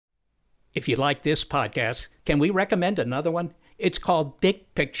If you like this podcast, can we recommend another one? It's called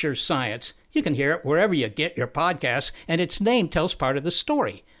Big Picture Science. You can hear it wherever you get your podcasts, and its name tells part of the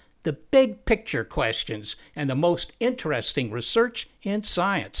story. The big picture questions and the most interesting research in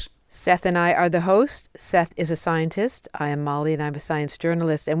science. Seth and I are the hosts. Seth is a scientist. I am Molly, and I'm a science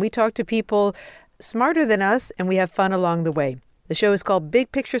journalist. And we talk to people smarter than us, and we have fun along the way. The show is called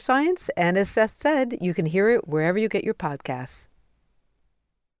Big Picture Science, and as Seth said, you can hear it wherever you get your podcasts.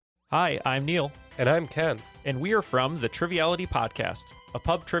 Hi, I'm Neil. And I'm Ken. And we are from the Triviality Podcast, a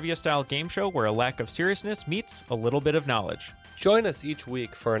pub trivia-style game show where a lack of seriousness meets a little bit of knowledge. Join us each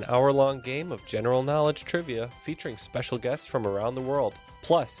week for an hour-long game of general knowledge trivia featuring special guests from around the world,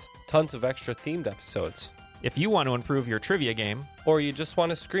 plus tons of extra themed episodes. If you want to improve your trivia game, or you just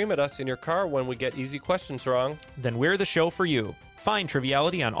want to scream at us in your car when we get easy questions wrong, then we're the show for you. Find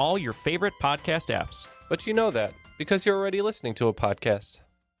Triviality on all your favorite podcast apps. But you know that because you're already listening to a podcast.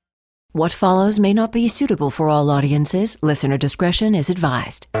 What follows may not be suitable for all audiences. Listener discretion is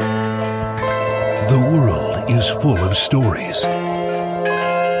advised. The world is full of stories.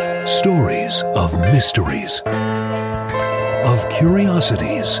 Stories of mysteries, of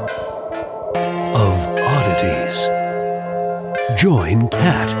curiosities, of oddities. Join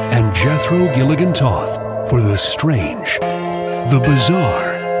Kat and Jethro Gilligan-Toth for the strange, the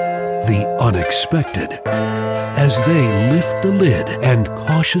bizarre, the unexpected, as they lift the lid and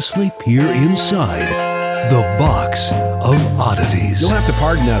cautiously peer inside the box of oddities. You'll have to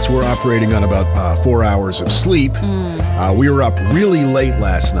pardon us. We're operating on about 4 hours of sleep. We were up really late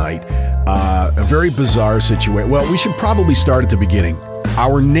last night. A very bizarre situation. Well, we should probably start at the beginning.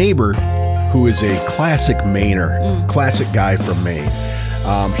 Our neighbor, who is a classic Mainer, classic guy from Maine,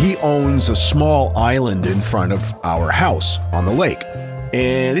 he owns a small island in front of our house on the lake.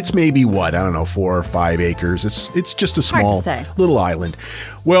 And it's maybe, 4 or 5 acres. It's just a small little island.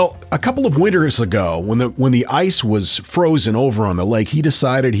 Well, a couple of winters ago, when the ice was frozen over on the lake, he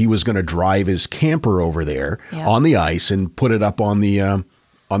decided he was going to drive his camper over there on the ice and put it up on the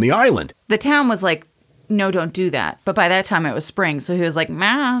island. The town was like, no, don't do that. But by that time it was spring. So he was like,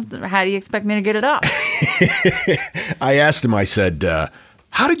 how do you expect me to get it up? I asked him, I said,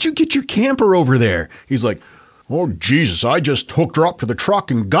 how did you get your camper over there? He's like, oh, Jesus, I just hooked her up to the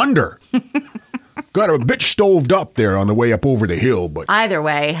truck and gunned her. Got her a bit stoved up there on the way up over the hill. But either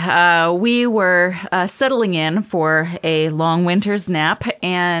way, we were settling in for a long winter's nap,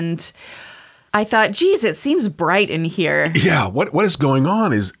 and I thought, geez, it seems bright in here. Yeah, what is going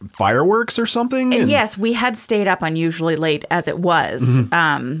on? Is fireworks or something? And yes, we had stayed up unusually late as it was.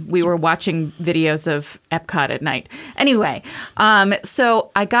 Mm-hmm. We were watching videos of Epcot at night. Anyway,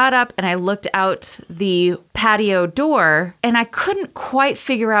 so I got up and I looked out the patio door and I couldn't quite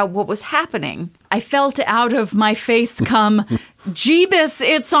figure out what was happening. I felt out of my face come, Jeebus,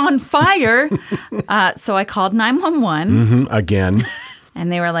 it's on fire. So I called 911. Again. And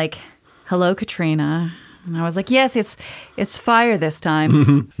they were like, hello, Katrina. And I was like, yes, it's fire this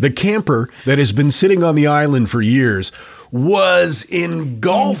time. The camper that has been sitting on the island for years was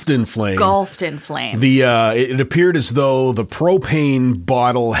engulfed in flames. It appeared as though the propane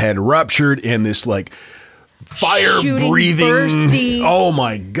bottle had ruptured and this like fire-breathing, bursty. Oh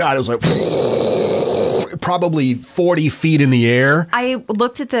my God, it was like probably 40 feet in the air. I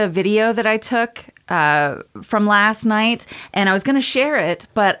looked at the video that I took from last night, and I was going to share it,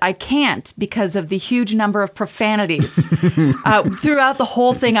 but I can't because of the huge number of profanities. Throughout the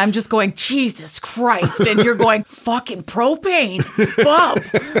whole thing, I'm just going, Jesus Christ, and you're going, fucking propane, Bob.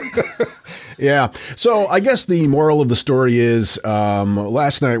 Yeah. So I guess the moral of the story is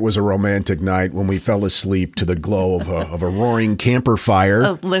last night was a romantic night when we fell asleep to the glow of a roaring camper fire.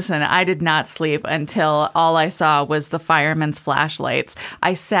 Oh, listen, I did not sleep until all I saw was the firemen's flashlights.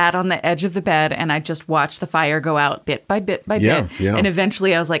 I sat on the edge of the bed and I just watched the fire go out bit by bit by bit. Yeah. And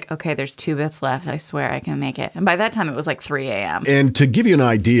eventually I was like, okay, there's 2 bits left. I swear I can make it. And by that time it was like 3 a.m. And to give you an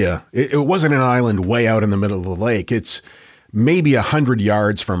idea, it wasn't an island way out in the middle of the lake. It's maybe 100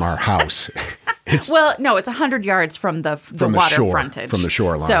 yards from our house. Well, no, it's 100 yards from the water shore, frontage. From the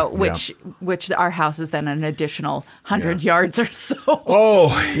shoreline. So, which our house is then an additional 100 yards or so.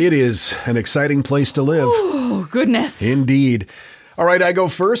 Oh, it is an exciting place to live. Oh, goodness. Indeed. All right, I go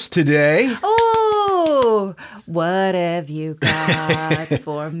first today. Oh, what have you got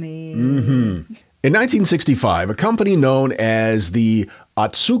for me? Mm-hmm. In 1965, a company known as the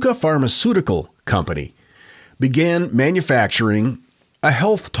Otsuka Pharmaceutical Company began manufacturing a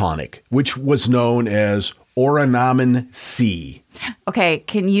health tonic, which was known as Oranamin C. Okay,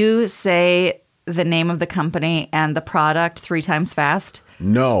 can you say the name of the company and the product 3 times fast?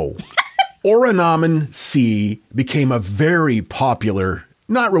 No. Oranamin C became a very popular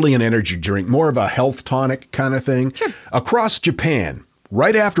Not really an energy drink, more of a health tonic kind of thing. Sure. Across Japan,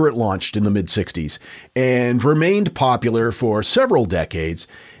 right after it launched in the mid-'60s, and remained popular for several decades.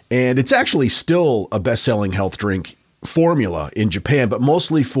 And it's actually still a best-selling health drink formula in Japan, but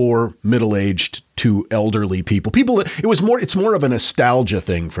mostly for middle-aged to elderly people. It's more of a nostalgia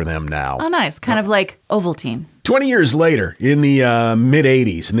thing for them now. Oh, nice. Kind of like Ovaltine. 20 years later, in the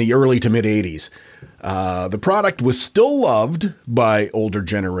mid-'80s, in the early to mid-'80s, the product was still loved by older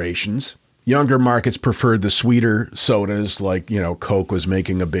generations. Younger markets preferred the sweeter sodas, like, Coke was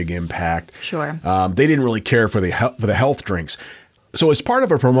making a big impact. Sure. They didn't really care for the health drinks. So as part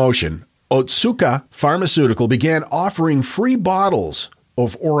of a promotion, Otsuka Pharmaceutical began offering free bottles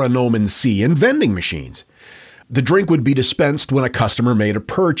of Oranomen C in vending machines. The drink would be dispensed when a customer made a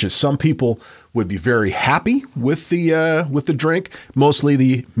purchase. Some people would be very happy with the drink, mostly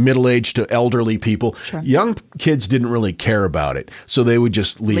the middle-aged to elderly people. Sure. Young kids didn't really care about it, so they would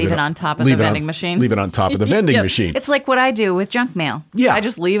just leave it on top of the vending machine. Leave it on top of the vending Yep. machine. It's like what I do with junk mail. Yeah. I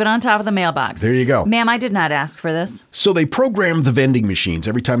just leave it on top of the mailbox. There you go. Ma'am, I did not ask for this. So they programmed the vending machines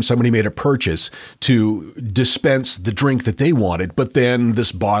every time somebody made a purchase to dispense the drink that they wanted, but then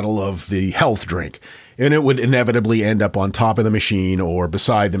this bottle of the health drink. And it would inevitably end up on top of the machine or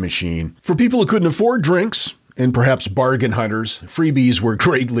beside the machine. For people who couldn't afford drinks, and perhaps bargain hunters, freebies were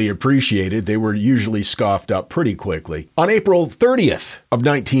greatly appreciated. They were usually scoffed up pretty quickly. On April 30th of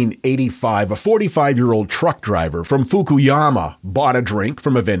 1985, a 45-year-old truck driver from Fukuyama bought a drink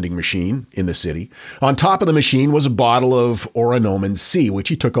from a vending machine in the city. On top of the machine was a bottle of Oranomen C, which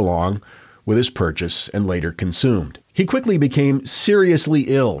he took along with his purchase and later consumed. He quickly became seriously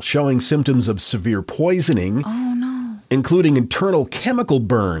ill, showing symptoms of severe poisoning, including internal chemical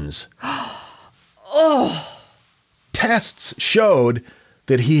burns. Tests showed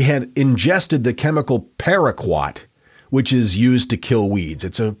that he had ingested the chemical paraquat, which is used to kill weeds.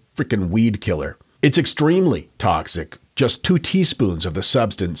 It's a freaking weed killer. It's extremely toxic. Just 2 teaspoons of the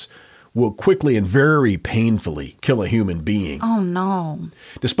substance will quickly and very painfully kill a human being. Oh, no.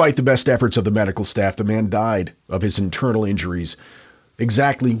 Despite the best efforts of the medical staff, the man died of his internal injuries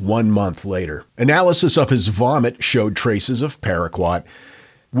exactly 1 month later. Analysis of his vomit showed traces of paraquat,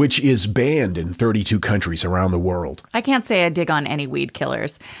 which is banned in 32 countries around the world. I can't say I dig on any weed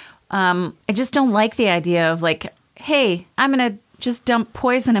killers. I just don't like the idea of like, hey, I'm going to just dump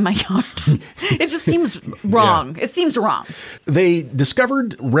poison in my yard. It just seems wrong. Yeah. It seems wrong. They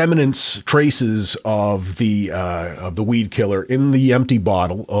discovered remnants, traces of the weed killer in the empty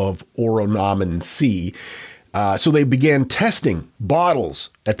bottle of Oranomen C. So they began testing bottles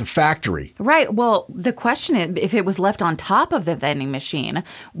at the factory. Right. Well, the question is, if it was left on top of the vending machine,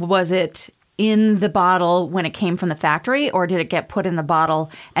 was it in the bottle when it came from the factory, or did it get put in the bottle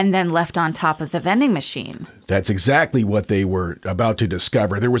and then left on top of the vending machine? That's exactly what they were about to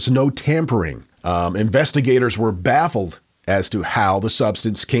discover. There was no tampering. Investigators were baffled as to how the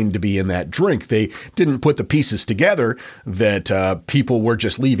substance came to be in that drink. They didn't put the pieces together that people were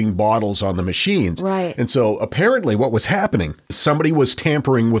just leaving bottles on the machines. Right. And so apparently what was happening, somebody was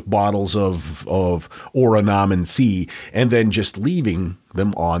tampering with bottles of Oranomen C and then just leaving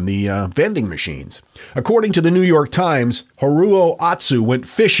them on the vending machines. According to the New York Times, Haruo Atsu went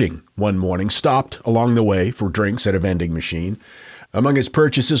fishing one morning, stopped along the way for drinks at a vending machine. Among his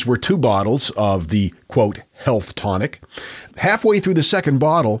purchases were 2 bottles of the, quote, health tonic. Halfway through the second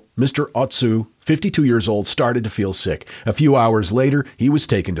bottle, Mr. Atsu, 52 years old, started to feel sick. A few hours later, he was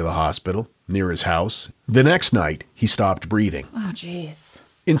taken to the hospital near his house. The next night, he stopped breathing. Oh, jeez.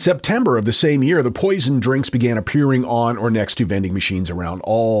 In September of the same year, the poison drinks began appearing on or next to vending machines around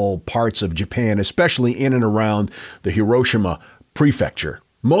all parts of Japan, especially in and around the Hiroshima prefecture.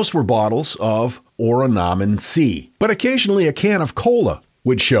 Most were bottles of Oranomen C, but occasionally a can of cola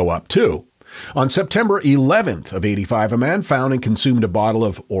would show up too. On September 11th of 85, a man found and consumed a bottle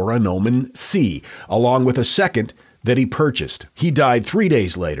of Oranomen C, along with a second that he purchased. He died 3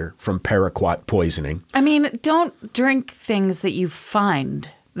 days later from paraquat poisoning. I mean, don't drink things that you find.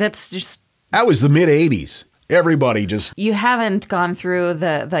 That was the mid-'80s. Everybody just... You haven't gone through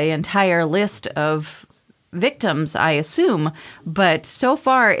the entire list of victims, I assume, but so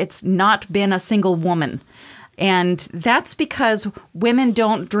far it's not been a single woman. And that's because women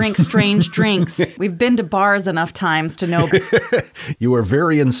don't drink strange drinks. We've been to bars enough times to know. You are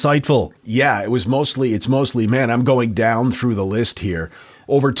very insightful. Yeah, it's mostly men. I'm going down through the list here.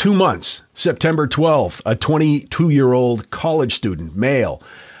 Over 2 months, September 12th, a 22-year-old college student, male.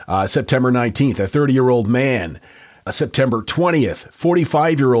 September 19th, a 30-year-old man. September 20th,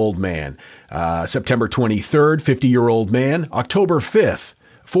 45-year-old man. September 23rd, 50-year-old man. October 5th,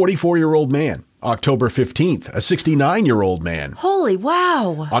 44-year-old man. October 15th, a 69-year-old man. Holy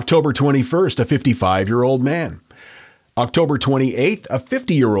wow. October 21st, a 55-year-old man. October 28th, a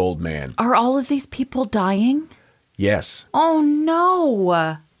 50-year-old man. Are all of these people dying? Yes. Oh,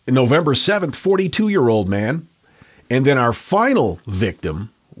 no. November 7th, 42-year-old man. And then our final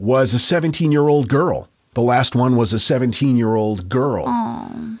victim was a 17-year-old girl. The last one was a 17-year-old girl.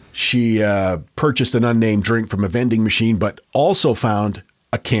 Aww. She purchased an unnamed drink from a vending machine, but also found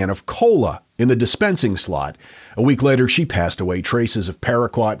a can of cola in the dispensing slot. A week later, she passed away. Traces of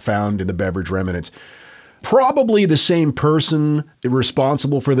paraquat found in the beverage remnants. Probably the same person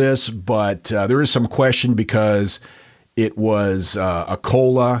responsible for this, but there is some question because it was a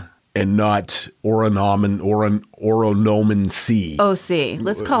cola and not Oronomen C. OC.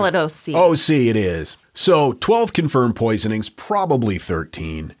 Let's call it OC. OC it is. So 12 confirmed poisonings, probably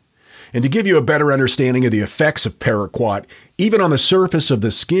 13. And to give you a better understanding of the effects of paraquat, even on the surface of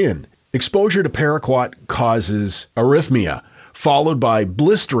the skin, exposure to paraquat causes arrhythmia, followed by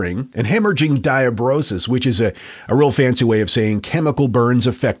blistering and hemorrhaging diabrosis, which is a real fancy way of saying chemical burns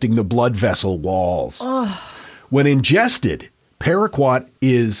affecting the blood vessel walls. When ingested, paraquat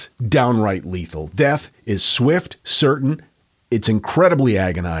is downright lethal. Death is swift, certain. It's incredibly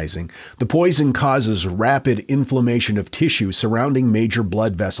agonizing. The poison causes rapid inflammation of tissue surrounding major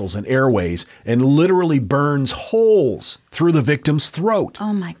blood vessels and airways and literally burns holes through the victim's throat.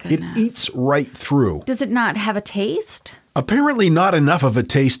 Oh my goodness. It eats right through. Does it not have a taste? Apparently not enough of a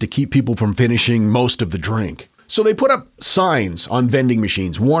taste to keep people from finishing most of the drink. So they put up signs on vending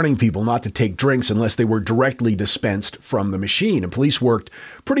machines warning people not to take drinks unless they were directly dispensed from the machine. And police worked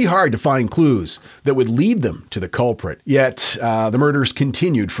pretty hard to find clues that would lead them to the culprit. Yet the murders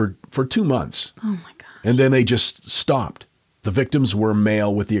continued for 2 months. Oh my God. And then they just stopped. The victims were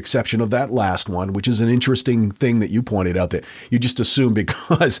male with the exception of that last one, which is an interesting thing that you pointed out, that you just assume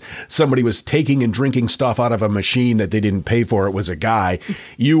because somebody was taking and drinking stuff out of a machine that they didn't pay for, it was a guy.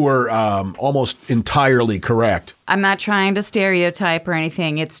 You were almost entirely correct. I'm not trying to stereotype or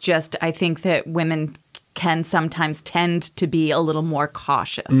anything. It's just I think that women can sometimes tend to be a little more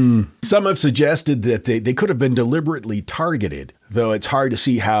cautious. Some have suggested that they could have been deliberately targeted, though it's hard to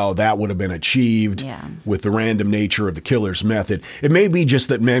see how that would have been achieved with the random nature of the killer's method. It may be just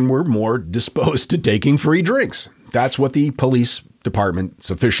that men were more disposed to taking free drinks. That's what the police department's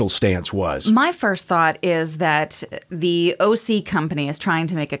official stance was. My first thought is that the OC company is trying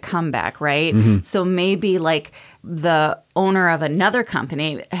to make a comeback, right? So maybe like the owner of another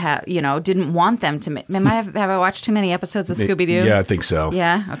company, didn't want them to. Have I watched too many episodes of Scooby-Doo? Yeah, I think so.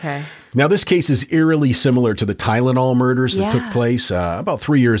 Yeah. Okay. Now, this case is eerily similar to the Tylenol murders that took place about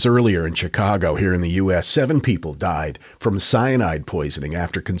 3 years earlier in Chicago here in the U.S. 7 people died from cyanide poisoning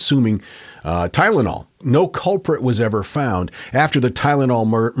after consuming Tylenol. No culprit was ever found. After the Tylenol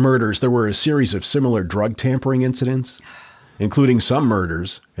murders, there were a series of similar drug tampering incidents, including some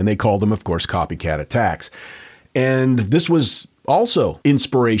murders, and they called them, of course, copycat attacks. And this was also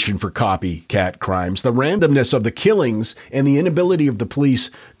inspiration for copycat crimes. The randomness of the killings and the inability of the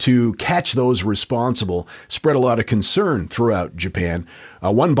police to catch those responsible spread a lot of concern throughout Japan.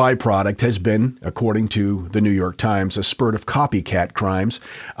 One byproduct has been, according to the New York Times, a spurt of copycat crimes.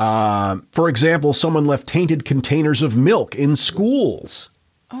 For example, someone left tainted containers of milk in schools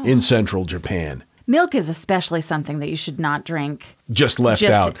in central Japan. Milk is especially something that you should not drink. Just left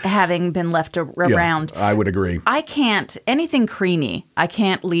out. Having been left around. Yeah, I would agree. I can't, anything creamy, I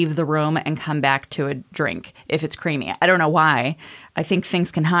can't leave the room and come back to a drink if it's creamy. I don't know why. I think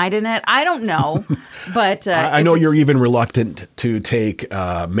things can hide in it. I don't know. But I know you're even reluctant to take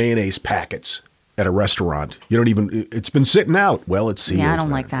mayonnaise packets at a restaurant. You don't even, it's been sitting out. Well, it's sealed. Yeah, I don't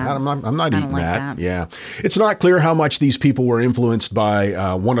like that. I'm not eating that. Yeah. It's not clear how much these people were influenced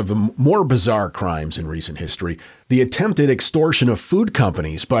by one of the more bizarre crimes in recent history, the attempted extortion of food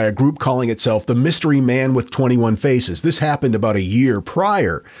companies by a group calling itself the Mystery Man with 21 Faces. This happened about a year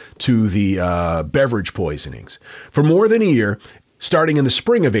prior to the beverage poisonings. For more than a year, starting in the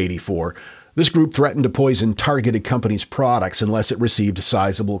spring of '84, this group threatened to poison targeted companies' products unless it received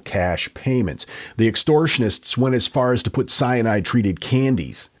sizable cash payments. The extortionists went as far as to put cyanide-treated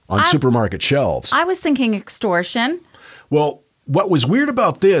candies on supermarket shelves. I was thinking extortion. Well, what was weird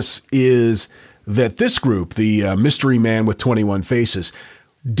about this is that this group, the Mystery Man with 21 Faces,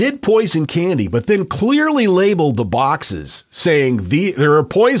 did poison candy, but then clearly labeled the boxes, saying there are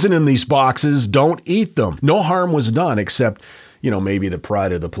poison in these boxes, don't eat them. No harm was done except, maybe the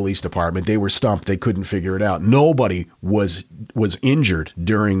pride of the police department. They were stumped. They couldn't figure it out. Nobody was injured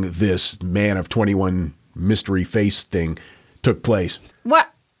during this Man of 21 mystery face thing took place.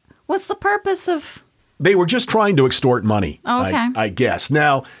 What's the purpose of? They were just trying to extort money, Oh, okay. I guess.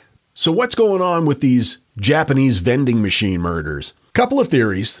 Now, So what's going on with these Japanese vending machine murders? Couple of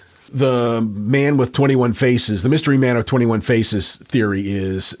theories. The man with 21 faces, the mystery man of 21 faces theory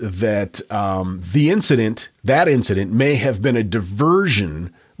is that that incident may have been a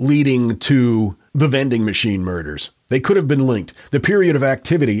diversion leading to the vending machine murders. They could have been linked. The period of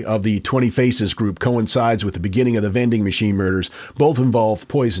activity of the 20 Faces group coincides with the beginning of the vending machine murders. Both involved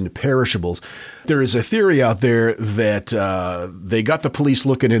poisoned perishables. There is a theory out there that they got the police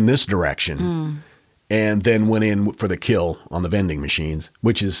looking in this direction and then went in for the kill on the vending machines,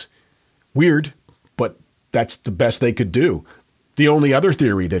 which is weird, but that's the best they could do. The only other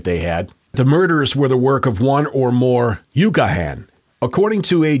theory that they had, the murders were the work of one or more yukahan. According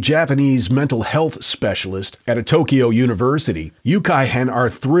to a Japanese mental health specialist at a Tokyo university, yukahan are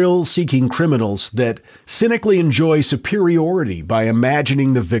thrill-seeking criminals that cynically enjoy superiority by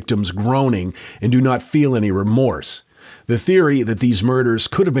imagining the victims groaning and do not feel any remorse. The theory that these murders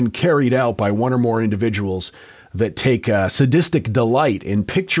could have been carried out by one or more individuals that take sadistic delight in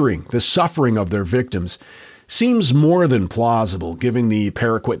picturing the suffering of their victims seems more than plausible, given the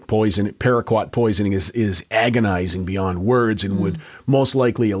paraquat poisoning is agonizing beyond words and would most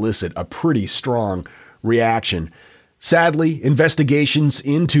likely elicit a pretty strong reaction. Sadly, investigations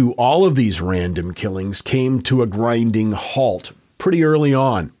into all of these random killings came to a grinding halt pretty early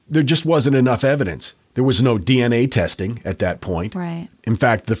on. There just wasn't enough evidence. There was no DNA testing at that point. Right. In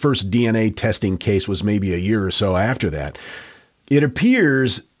fact, the first DNA testing case was maybe a year or so after that. It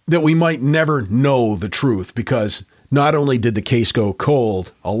appears that we might never know the truth because not only did the case go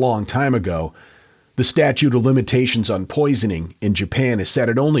cold a long time ago, the statute of limitations on poisoning in Japan is set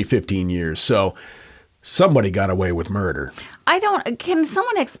at only 15 years. So somebody got away with murder. Can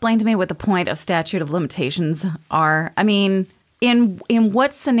someone explain to me what the point of statute of limitations are? I mean, in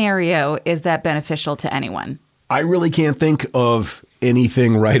what scenario is that beneficial to anyone? I really can't think of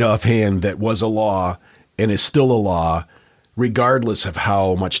anything right offhand that was a law and is still a law, regardless of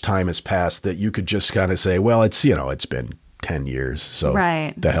how much time has passed, that you could just kind of say, well, it's been 10 years, so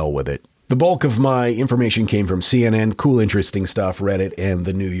the hell with it. The bulk of my information came from CNN, Cool Interesting Stuff, Reddit, and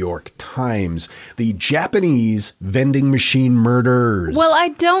the New York Times. The Japanese vending machine murders. Well, I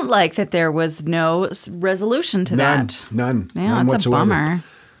don't like that there was no resolution to that. None. Yeah, None that's whatsoever. a bummer.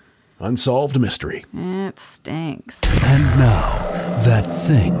 Unsolved mystery. It stinks. And now, that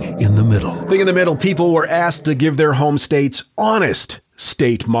thing in the middle. Thing in the middle, people were asked to give their home states honest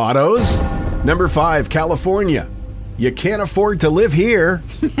state mottos. Number 5, California. You can't afford to live here.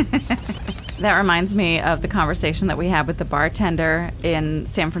 That reminds me of the conversation that we had with the bartender in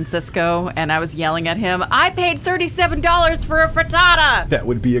San Francisco, and I was yelling at him, I paid $37 for a frittata! That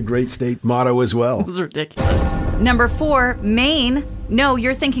would be a great state motto as well. It was ridiculous. Number 4, Maine. No,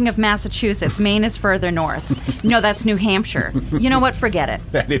 you're thinking of Massachusetts. Maine is further north. No, that's New Hampshire. You know what? Forget it.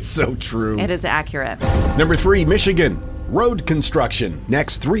 That is so true. It is accurate. Number 3, Michigan. Road construction.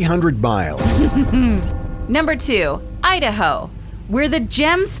 Next 300 miles. Number 2, Idaho. We're the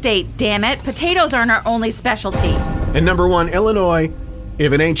gem state, damn it. Potatoes aren't our only specialty. And number 1, Illinois.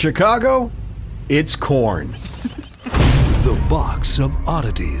 If it ain't Chicago, it's corn. The Box of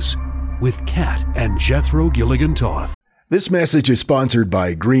Oddities with Kat and Jethro Gilligan Toth. This message is sponsored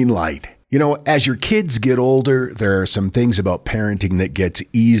by Greenlight. You know, as your kids get older, there are some things about parenting that gets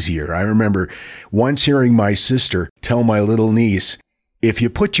easier. I remember once hearing my sister tell my little niece, if you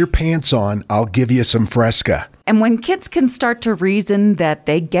put your pants on, I'll give you some Fresca. And when kids can start to reason that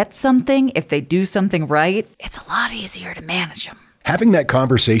they get something if they do something right, it's a lot easier to manage them. Having that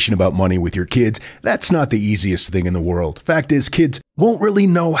conversation about money with your kids, that's not the easiest thing in the world. Fact is, kids won't really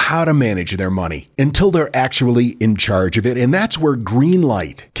know how to manage their money until they're actually in charge of it, and that's where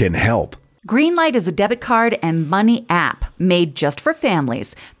Greenlight can help. Greenlight is a debit card and money app made just for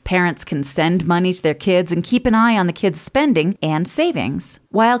families. Parents can send money to their kids and keep an eye on the kids' spending and savings,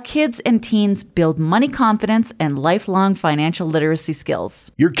 while kids and teens build money confidence and lifelong financial literacy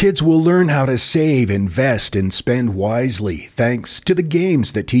skills. Your kids will learn how to save, invest, and spend wisely thanks to the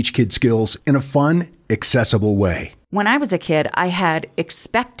games that teach kids skills in a fun, accessible way. When I was a kid, I had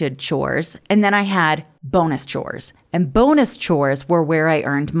expected chores, and then I had bonus chores. And bonus chores were where I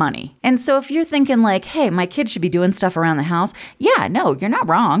earned money. And so if you're thinking like, hey, my kid should be doing stuff around the house, yeah, no, you're not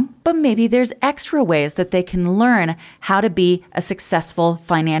wrong. But maybe there's extra ways that they can learn how to be a successful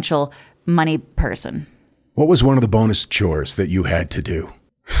financial money person. What was one of the bonus chores that you had to do?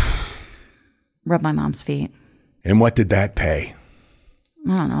 Rub my mom's feet. And what did that pay?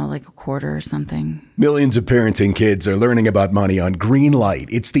 I don't know, like a quarter or something. Millions of parents and kids are learning about money on Greenlight.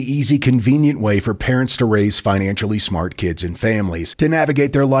 It's the easy, convenient way for parents to raise financially smart kids and families to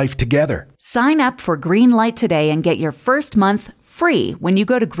navigate their life together. Sign up for Greenlight today and get your first month free when you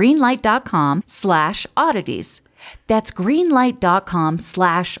go to greenlight.com/oddities. That's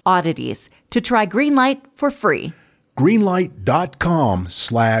greenlight.com/oddities to try Greenlight for free.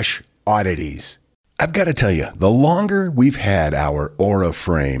 Greenlight.com/oddities. I've got to tell you, the longer we've had our Aura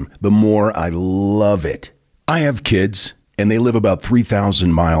frame, the more I love it. I have kids, and they live about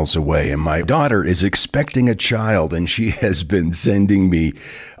 3,000 miles away, and my daughter is expecting a child, and she has been sending me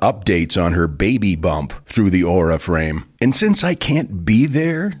updates on her baby bump through the Aura frame. And since I can't be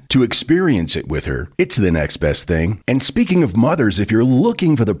there to experience it with her, it's the next best thing. And speaking of mothers, if you're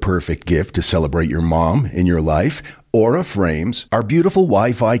looking for the perfect gift to celebrate your mom in your life, Aura frames are beautiful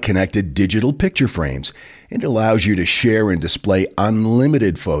Wi-Fi connected digital picture frames. It allows you to share and display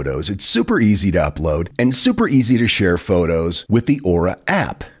unlimited photos. It's super easy to upload and super easy to share photos with the Aura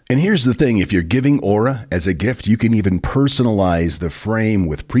app. And here's the thing, if you're giving Aura as a gift, you can even personalize the frame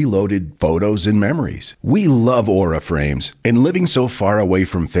with preloaded photos and memories. We love Aura frames, and living so far away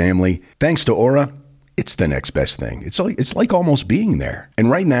from family, thanks to Aura, it's the next best thing. It's like almost being there. And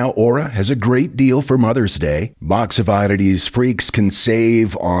right now, Aura has a great deal for Mother's Day. Box of Oddities freaks can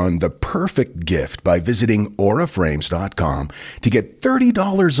save on the perfect gift by visiting auraframes.com to get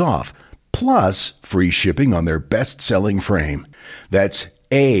 $30 off, plus free shipping on their best-selling frame. That's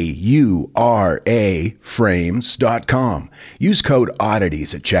auraframes.com. Use code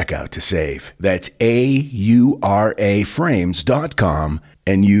oddities at checkout to save. That's auraframes.com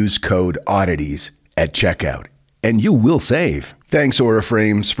and use code oddities at checkout, and you will save. Thanks, Aura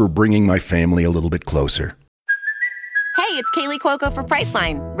Frames, for bringing my family a little bit closer. Hey, it's Kaylee Cuoco for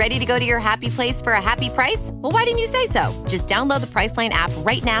Priceline. Ready to go to your happy place for a happy price? Well, why didn't you say so? Just download the Priceline app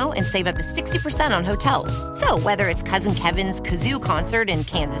right now and save up to 60% on hotels. So whether it's Cousin Kevin's Kazoo Concert in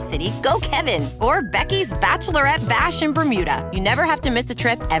Kansas City, go Kevin, or Becky's Bachelorette Bash in Bermuda, you never have to miss a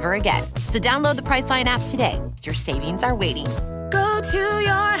trip ever again. So download the Priceline app today. Your savings are waiting. Go to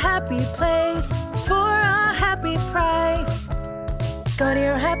your happy place for a happy price. Go to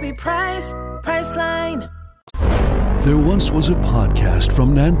your happy price, Priceline. There once was a podcast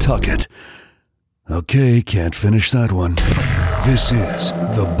from Nantucket. Okay, can't finish that one. This is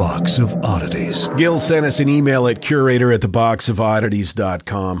The Box of Oddities. Gil sent us an email at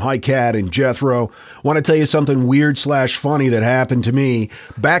curator@theboxofoddities.com. Hi, Kat and Jethro. Want to tell you something weird/funny that happened to me.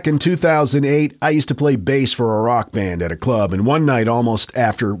 Back in 2008, I used to play bass for a rock band at a club, and one night, almost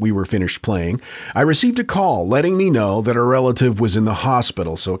after we were finished playing, I received a call letting me know that a relative was in the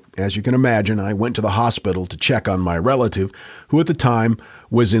hospital. So, as you can imagine, I went to the hospital to check on my relative, who at the time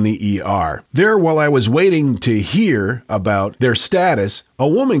was in the ER. There, while I was waiting to hear about their status, a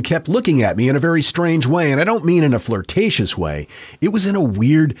woman kept looking at me in a very strange way, and I don't mean in a flirtatious way. It was in a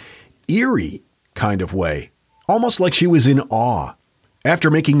weird, eerie kind of way, almost like she was in awe. After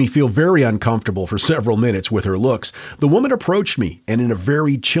making me feel very uncomfortable for several minutes with her looks, the woman approached me and in a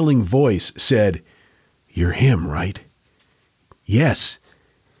very chilling voice said, "You're him, right?" Yes,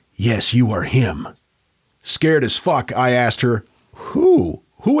 you are him." Scared as fuck, I asked her,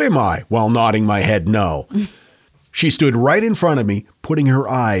 Who am I?" while nodding my head no. She stood right in front of me, putting her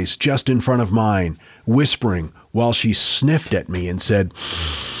eyes just in front of mine, whispering while she sniffed at me and said,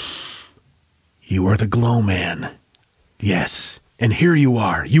 "You are the Glow Man. Yes, and here you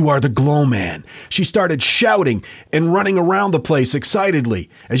are the Glow Man." She started shouting and running around the place excitedly.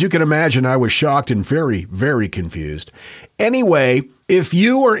 As you can imagine, I was shocked and very, very confused. Anyway, if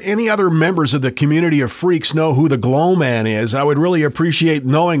you or any other members of the community of freaks know who the Glow Man is, I would really appreciate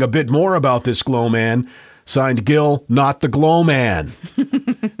knowing a bit more about this Glow Man. Signed, Gil, not the Glow Man.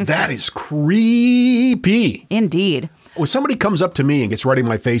 That is creepy. Indeed. When somebody comes up to me and gets right in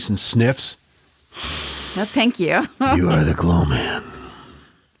my face and sniffs, no, thank you. "You are the Glow Man,"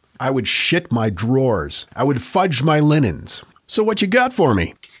 I would shit my drawers. I would fudge my linens. So what you got for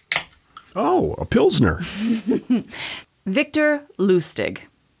me? Oh, a Pilsner. Victor Lustig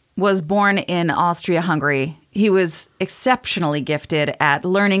was born in Austria-Hungary. He was exceptionally gifted at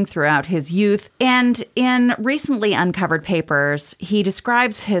learning throughout his youth, and in recently uncovered papers, he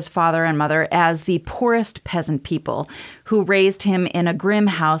describes his father and mother as the poorest peasant people who raised him in a grim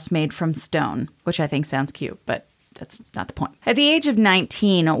house made from stone, which I think sounds cute, but that's not the point. At the age of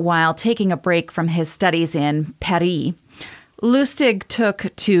 19, while taking a break from his studies in Paris, Lustig took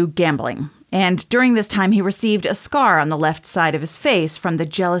to gambling. And during this time, he received a scar on the left side of his face from the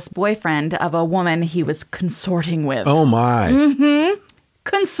jealous boyfriend of a woman he was consorting with. Oh, my. Mm-hmm.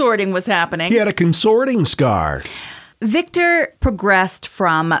 Consorting was happening. He had a consorting scar. Victor progressed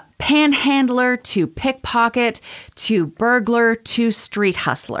from panhandler to pickpocket to burglar to street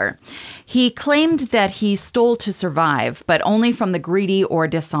hustler. He claimed that he stole to survive, but only from the greedy or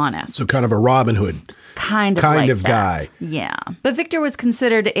dishonest. So kind of a Robin Hood kind of kind like of that. guy. Yeah. But Victor was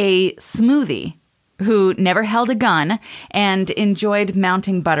considered a smoothie who never held a gun and enjoyed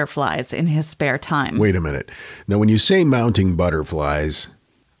mounting butterflies in his spare time. Wait a minute. Now, when you say mounting butterflies,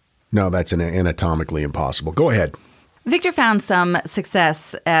 no, that's anatomically impossible. Go ahead. Victor found some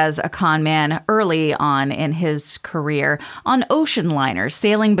success as a con man early on in his career on ocean liners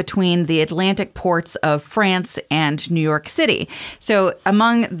sailing between the Atlantic ports of France and New York City. So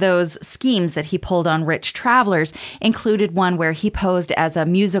among those schemes that he pulled on rich travelers included one where he posed as a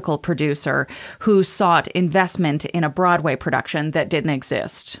musical producer who sought investment in a Broadway production that didn't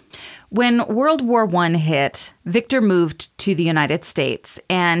exist. When World War I hit, Victor moved to the United States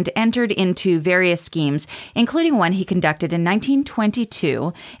and entered into various schemes, including one he conducted in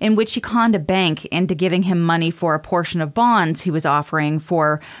 1922, in which he conned a bank into giving him money for a portion of bonds he was offering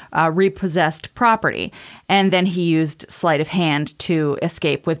for repossessed property. And then he used sleight of hand to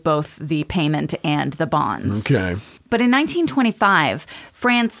escape with both the payment and the bonds. Okay. But in 1925,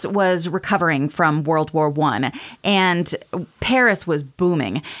 France was recovering from World War I, and Paris was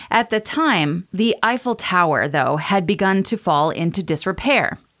booming. At the time, the Eiffel Tower, though, had begun to fall into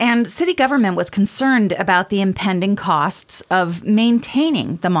disrepair. And city government was concerned about the impending costs of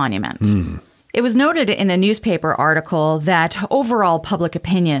maintaining the monument. It was noted in a newspaper article that overall public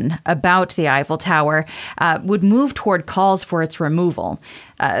opinion about the Eiffel Tower would move toward calls for its removal.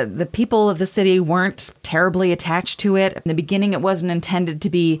 The people of the city weren't terribly attached to it. In the beginning, it wasn't intended to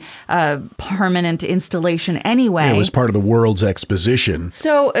be a permanent installation anyway. Yeah, it was part of the world's exposition.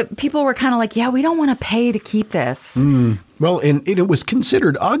 So people were kind of like, yeah, we don't want to pay to keep this. Well, and it was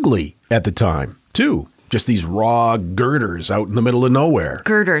considered ugly at the time, too. Just these raw girders out in the middle of nowhere.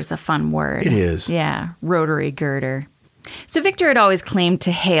 Girder's a fun word. It is. Yeah, rotary girder. So Victor had always claimed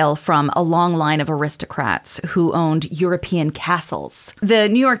to hail from a long line of aristocrats who owned European castles. The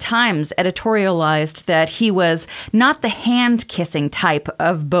New York Times editorialized that he was not the hand-kissing type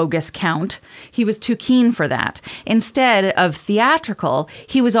of bogus count. He was too keen for that. Instead of theatrical,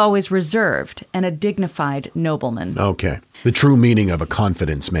 he was always reserved and a dignified nobleman. Okay. The true meaning of a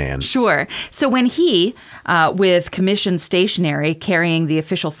confidence man. Sure. So when he, with commissioned stationery carrying the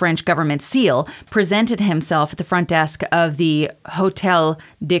official French government seal, presented himself at the front desk of the Hôtel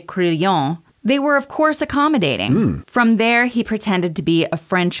de Crillon, they were, of course, accommodating. From there, he pretended to be a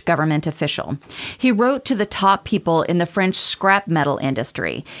French government official. He wrote to the top people in the French scrap metal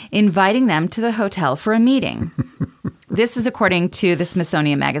industry, inviting them to the hotel for a meeting. This is according to the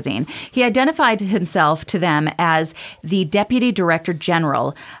Smithsonian Magazine. He identified himself to them as the Deputy Director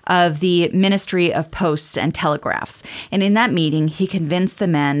General of the Ministry of Posts and Telegraphs. And in that meeting, he convinced the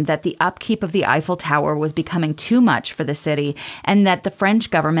men that the upkeep of the Eiffel Tower was becoming too much for the city and that the French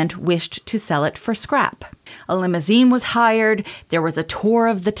government wished to sell it for scrap. A limousine was hired, there was a tour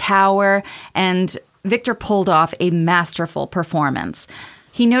of the tower, and Victor pulled off a masterful performance.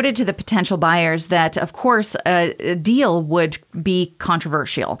 He noted to the potential buyers that, of course, a deal would be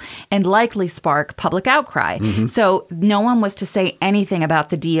controversial and likely spark public outcry. So no one was to say anything about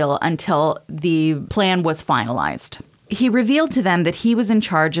the deal until the plan was finalized. He revealed to them that he was in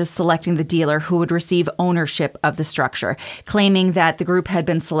charge of selecting the dealer who would receive ownership of the structure, claiming that the group had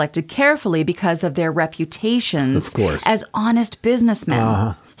been selected carefully because of their reputations as honest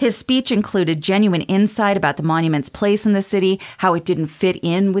businessmen. His speech included genuine insight about the monument's place in the city, how it didn't fit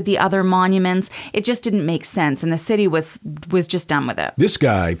in with the other monuments. It just didn't make sense, and the city was just done with it. This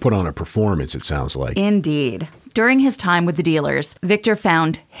guy put on a performance, it sounds like. Indeed. During his time with the dealers, Victor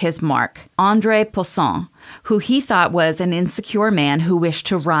found his mark, André Poussin, who he thought was an insecure man who wished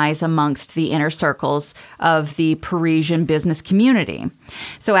to rise amongst the inner circles of the Parisian business community.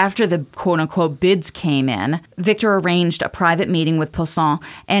 So after the quote-unquote bids came in, Victor arranged a private meeting with Poussin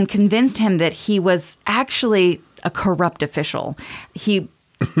and convinced him that he was actually a corrupt official. He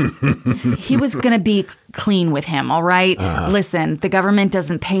was going to be clean with him, all right? Listen, the government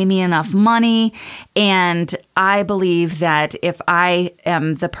doesn't pay me enough money, and I believe that if I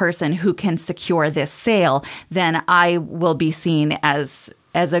am the person who can secure this sale, then I will be seen as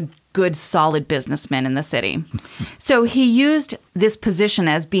a good, solid businessman in the city. So he used this position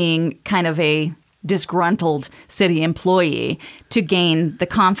as being kind of a disgruntled city employee to gain the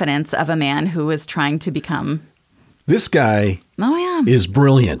confidence of a man who was trying to become... This guy is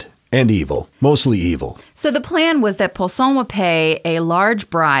brilliant and evil, mostly evil. So the plan was that Poussin would pay a large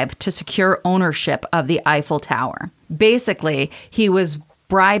bribe to secure ownership of the Eiffel Tower. Basically, he was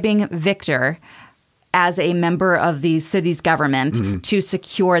bribing Victor as a member of the city's government to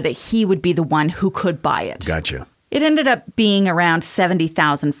secure that he would be the one who could buy it. Gotcha. It ended up being around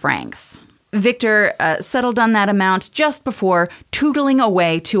 70,000 francs. Victor settled on that amount just before tootling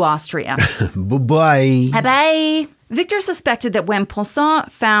away to Austria. Bye-bye. Bye-bye. Victor suspected that when Poisson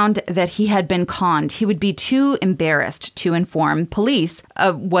found that he had been conned, he would be too embarrassed to inform police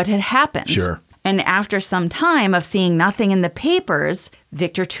of what had happened. Sure. And after some time of seeing nothing in the papers,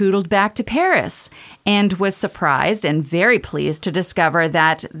 Victor tootled back to Paris and was surprised and very pleased to discover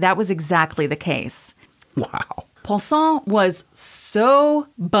that that was exactly the case. Wow. Poisson was so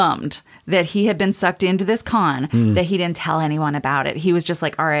bummed that he had been sucked into this con that he didn't tell anyone about it. He was just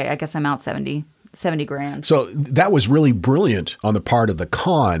like, all right, I guess I'm out 70 grand. So that was really brilliant on the part of the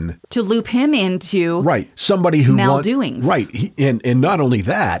con. To loop him into somebody who maldoings. And not only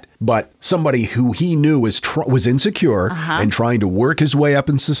that, but somebody who he knew was insecure and trying to work his way up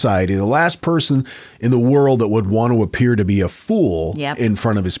in society. The last person in the world that would want to appear to be a fool in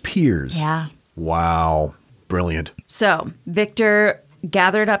front of his peers. Yeah. Wow. Brilliant. So Victor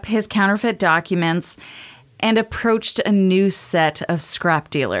gathered up his counterfeit documents and approached a new set of scrap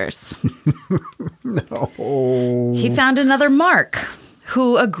dealers. No. He found another Mark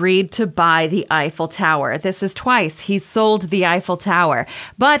who agreed to buy the Eiffel Tower. This is twice he sold the Eiffel Tower.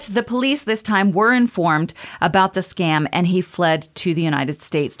 But the police this time were informed about the scam, and he fled to the United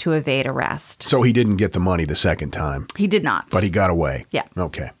States to evade arrest. So he didn't get the money the second time. He did not. But he got away. Yeah.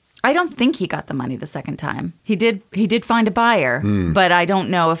 Okay. I don't think he got the money the second time. He did find a buyer, but I don't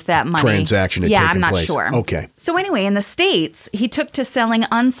know if that money... Transaction had taken place. Yeah, I'm not sure. Okay. So anyway, in the States, he took to selling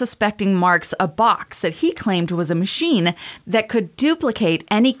unsuspecting Marks a box that he claimed was a machine that could duplicate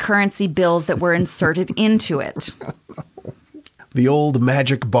any currency bills that were inserted into it. The old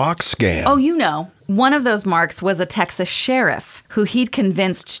magic box scam. Oh, you know. One of those Marks was a Texas sheriff who he'd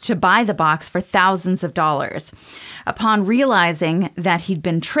convinced to buy the box for thousands of dollars. Upon realizing that he'd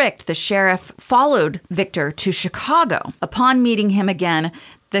been tricked, the sheriff followed Victor to Chicago. Upon meeting him again,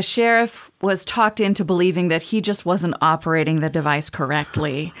 the sheriff was talked into believing that he just wasn't operating the device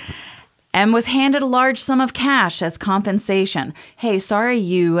correctly and was handed a large sum of cash as compensation. Hey, sorry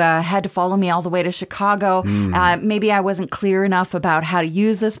you had to follow me all the way to Chicago. Maybe I wasn't clear enough about how to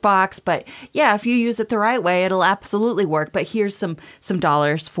use this box, but yeah, if you use it the right way, it'll absolutely work. But here's some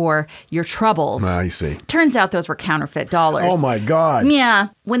dollars for your troubles. I see. Turns out those were counterfeit dollars. Oh my God. Yeah.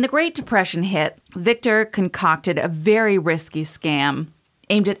 When the Great Depression hit, Victor concocted a very risky scam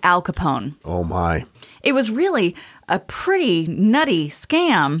aimed at Al Capone. Oh my. It was really a pretty nutty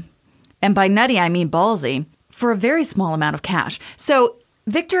scam. And by nutty, I mean ballsy, for a very small amount of cash. So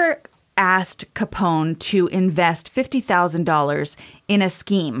Victor asked Capone to invest $50,000 in a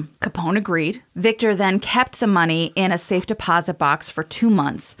scheme. Capone agreed. Victor then kept the money in a safe deposit box for 2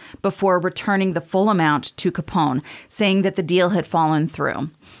 months before returning the full amount to Capone, saying that the deal had fallen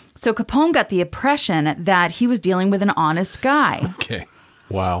through. So Capone got the impression that he was dealing with an honest guy. Okay.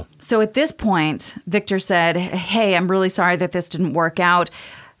 Wow. So at this point, Victor said, hey, I'm really sorry that this didn't work out.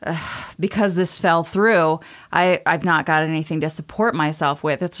 Because this fell through, I've not got anything to support myself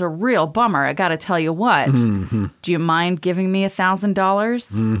with. It's a real bummer. I got to tell you what. Mm-hmm. Do you mind giving me $1,000?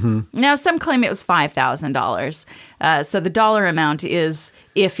 Mm-hmm. Now, some claim it was $5,000. So the dollar amount is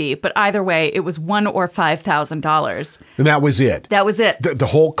iffy. But either way, it was $1,000 or $5,000. And that was it? That was it. The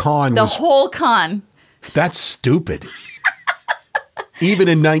whole con was... The whole con. That's stupid. Even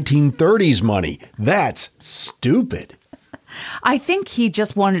in 1930s money, that's stupid. I think he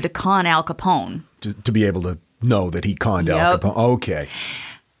just wanted to con Al Capone. To be able to know that he conned Al Capone. Okay.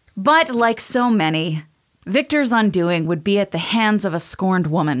 But like so many, Victor's undoing would be at the hands of a scorned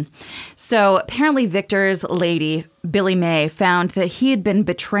woman. So apparently Victor's lady, Billie Mae, found that he had been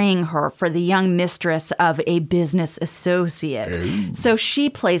betraying her for the young mistress of a business associate. Ooh. So she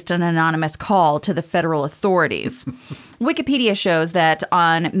placed an anonymous call to the federal authorities. Wikipedia shows that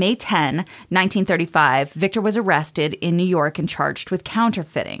on May 10, 1935, Victor was arrested in New York and charged with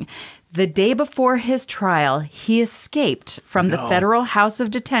counterfeiting. The day before his trial, he escaped from the federal house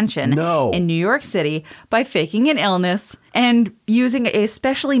of detention in New York City by faking an illness and using a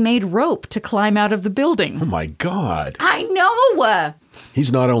specially made rope to climb out of the building. Oh, my God. I know!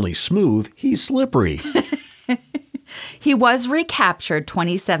 He's not only smooth, he's slippery. He was recaptured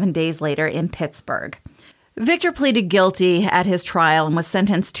 27 days later in Pittsburgh. Victor pleaded guilty at his trial and was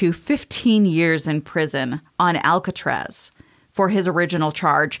sentenced to 15 years in prison on Alcatraz for his original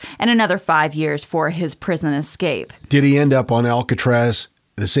charge and another 5 years for his prison escape. Did he end up on Alcatraz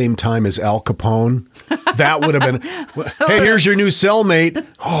the same time as Al Capone? That would have been, hey, here's your new cellmate.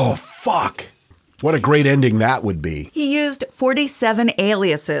 Oh, fuck. What a great ending that would be. He used 47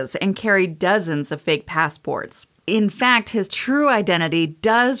 aliases and carried dozens of fake passports. In fact, his true identity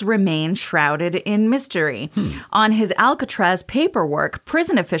does remain shrouded in mystery. On his Alcatraz paperwork,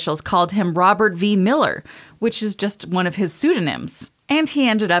 prison officials called him Robert V. Miller, which is just one of his pseudonyms. And he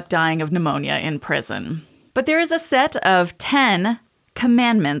ended up dying of pneumonia in prison. But there is a set of 10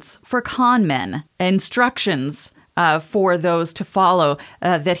 commandments for con men, instructions for those to follow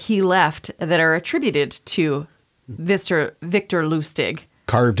that he left that are attributed to Victor Lustig.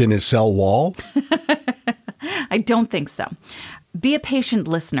 Carved in his cell wall? I don't think so. Be a patient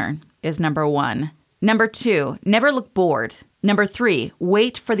listener is number 1. Number 2, never look bored. Number 3,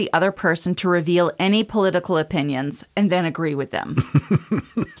 wait for the other person to reveal any political opinions and then agree with them.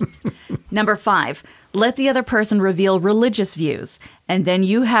 Number 5, let the other person reveal religious views and then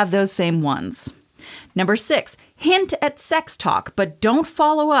you have those same ones. Number 6, hint at sex talk, but don't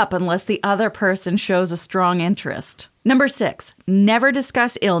follow up unless the other person shows a strong interest. Number 6, never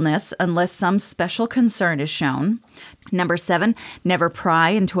discuss illness unless some special concern is shown. Number 7, never pry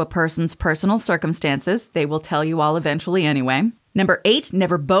into a person's personal circumstances. They will tell you all eventually anyway. Number 8,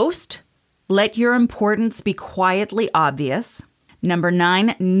 never boast. Let your importance be quietly obvious. Number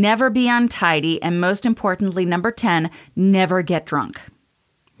 9, never be untidy. And most importantly, number 10, never get drunk.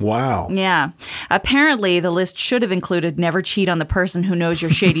 Wow. Yeah. Apparently, the list should have included never cheat on the person who knows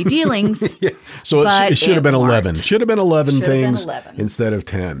your shady dealings. Yeah. So it should have been 11. Should have been 11 things instead of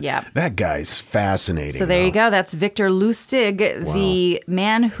 10. Yeah. That guy's fascinating. So there you go. That's Victor Lustig, the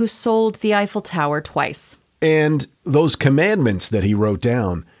man who sold the Eiffel Tower twice. And those commandments that he wrote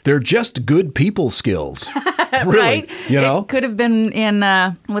down, they're just good people skills. Really, right? It could have been in,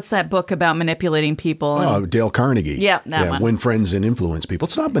 what's that book about manipulating people? Oh, Dale Carnegie. Yeah, that one. Win friends and influence people.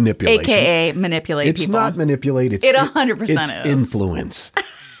 It's not manipulation. AKA manipulate people. It's not manipulate. It 100% it's is. Influence.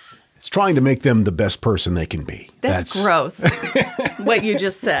 It's trying to make them the best person they can be. That's gross. What you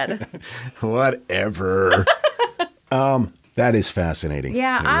just said. Whatever. That is fascinating.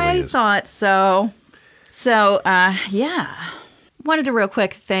 Yeah, it really I thought so. So, yeah. Wanted to real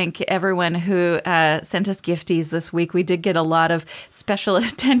quick thank everyone who sent us gifties this week. We did get a lot of special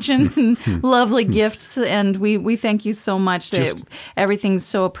attention and lovely gifts, and we thank you so much. Everything's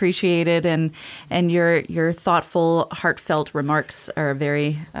so appreciated, and your thoughtful, heartfelt remarks are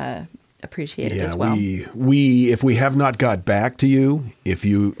very appreciated as well. We if we have not got back to you, if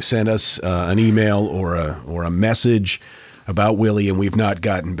you sent us an email or a message about Willie and we've not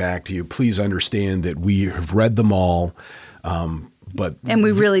gotten back to you, please understand that we have read them all. And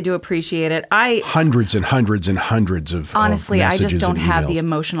we really do appreciate it. Hundreds and hundreds and hundreds of honestly, of I just don't have the emails.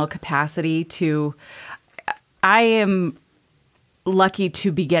 emotional capacity to. I am lucky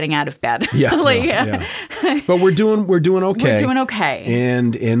to be getting out of bed. Yeah, but we're doing okay. We're doing okay,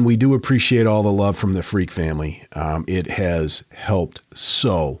 and we do appreciate all the love from the Freak family. It has helped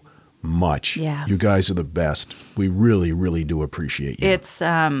so much. Yeah, you guys are the best. We really, really do appreciate you. It's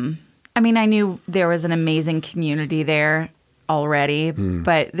I mean, I knew there was an amazing community there already,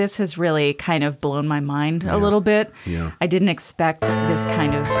 but this has really kind of blown my mind a little bit. Yeah. I didn't expect this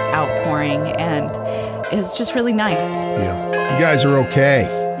kind of outpouring, and it's just really nice. Yeah. You guys are okay.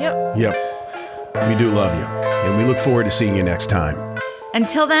 Yep. We do love you, and we look forward to seeing you next time.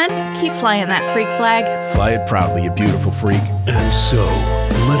 Until then, keep flying that freak flag. Fly it proudly, you beautiful freak. And so,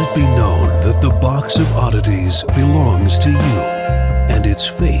 let it be known that the Box of Oddities belongs to you, and its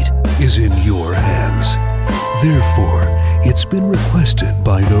fate is in your hands. Therefore, it's been requested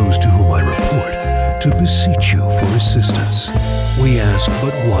by those to whom I report to beseech you for assistance. We ask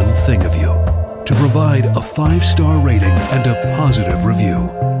but one thing of you, to provide a 5-star rating and a positive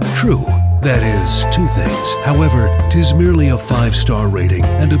review. True, that is 2 things. However, 'tis merely a 5-star rating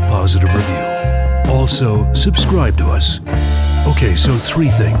and a positive review. Also, subscribe to us. Okay, so 3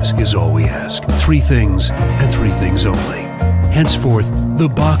 things is all we ask. 3 things and 3 things only. Henceforth, the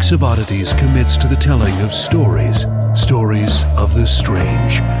Box of Oddities commits to the telling of stories. Stories of the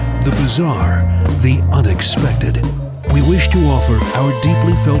strange, the bizarre, the unexpected. We wish to offer our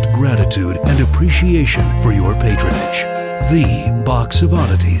deeply felt gratitude and appreciation for your patronage.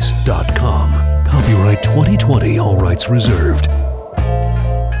 TheBoxOfOddities.com. Copyright 2020, all rights reserved.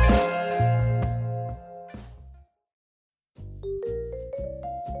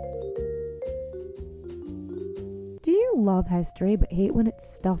 Do you love history but hate when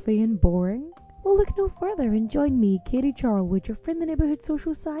it's stuffy and boring? Well, look no further and join me, Katie Charlwood, your friendly neighbourhood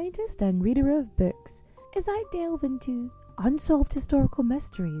social scientist and reader of books, as I delve into unsolved historical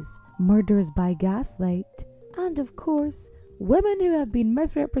mysteries, murders by gaslight, and of course, women who have been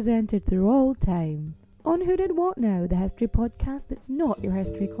misrepresented through all time. On Who Did What Now, the history podcast that's not your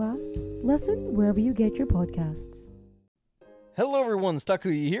history class. Listen wherever you get your podcasts. Hello everyone,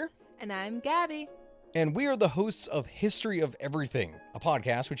 Stakuyi here. And I'm Gabby. And we are the hosts of History of Everything, a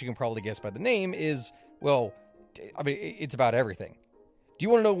podcast which you can probably guess by the name is, well, I mean, it's about everything. Do you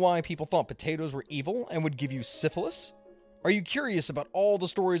want to know why people thought potatoes were evil and would give you syphilis? Are you curious about all the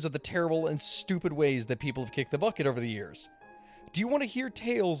stories of the terrible and stupid ways that people have kicked the bucket over the years? Do you want to hear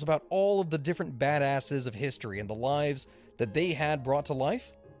tales about all of the different badasses of history and the lives that they had brought to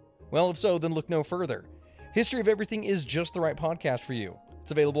life? Well, if so, then look no further. History of Everything is just the right podcast for you.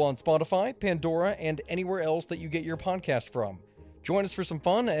 It's available on Spotify, Pandora, and anywhere else that you get your podcast from. Join us for some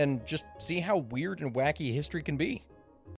fun and just see how weird and wacky history can be.